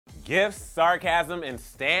Gifts, sarcasm, and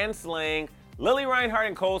stan slang, Lili Reinhart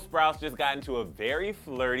and Cole Sprouse just got into a very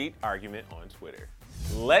flirty argument on Twitter.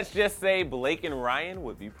 Let's just say Blake and Ryan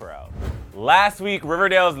would be proud. Last week,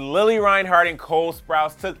 Riverdale's Lili Reinhart and Cole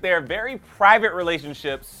Sprouse took their very private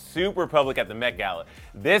relationship super public at the Met Gala.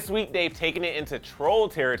 This week, they've taken it into troll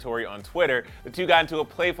territory on Twitter. The two got into a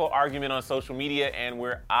playful argument on social media, and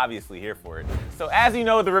we're obviously here for it. So as you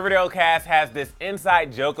know, the Riverdale cast has this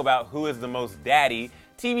inside joke about who is the most daddy.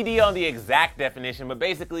 TBD on the exact definition, but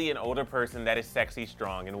basically an older person that is sexy,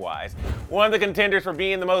 strong, and wise. One of the contenders for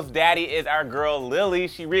being the most daddy is our girl Lili.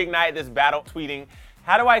 She reignited this battle tweeting,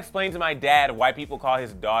 "How do I explain to my dad why people call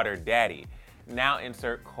his daughter daddy?" Now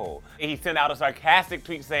insert Cole. He sent out a sarcastic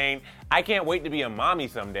tweet saying, "I can't wait to be a mommy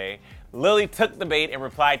someday." Lili took the bait and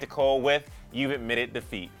replied to Cole with, "You've admitted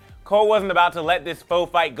defeat." Cole wasn't about to let this faux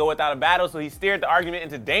fight go without a battle, so he steered the argument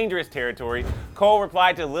into dangerous territory. Cole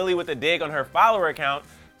replied to Lili with a dig on her follower account,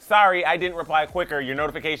 "Sorry, I didn't reply quicker. Your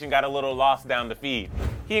notification got a little lost down the feed."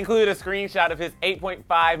 He included a screenshot of his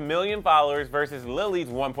 8.5 million followers versus Lili's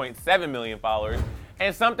 1.7 million followers.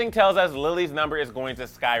 And something tells us Lili's number is going to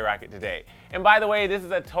skyrocket today. And by the way, this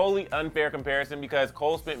is a totally unfair comparison because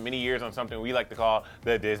Cole spent many years on something we like to call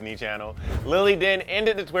the Disney Channel. Lili then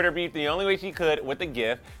ended the Twitter beef the only way she could with a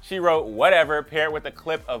GIF. She wrote "whatever" paired with a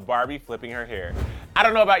clip of Barbie flipping her hair. I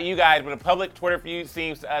don't know about you guys, but a public Twitter feud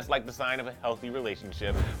seems to us like the sign of a healthy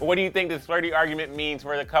relationship. But what do you think this flirty argument means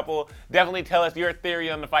for the couple? Definitely tell us your theory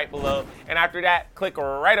on the fight below. And after that, click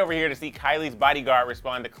right over here to see Kylie's bodyguard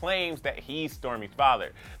respond to claims that he's Stormy's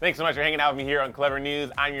father. Thanks so much for hanging out with me here on Clevver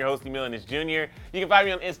News. I'm your host, Emil Ennis Jr. You can find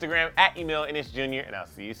me on Instagram at Emil Ennis Jr. and I'll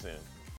see you soon.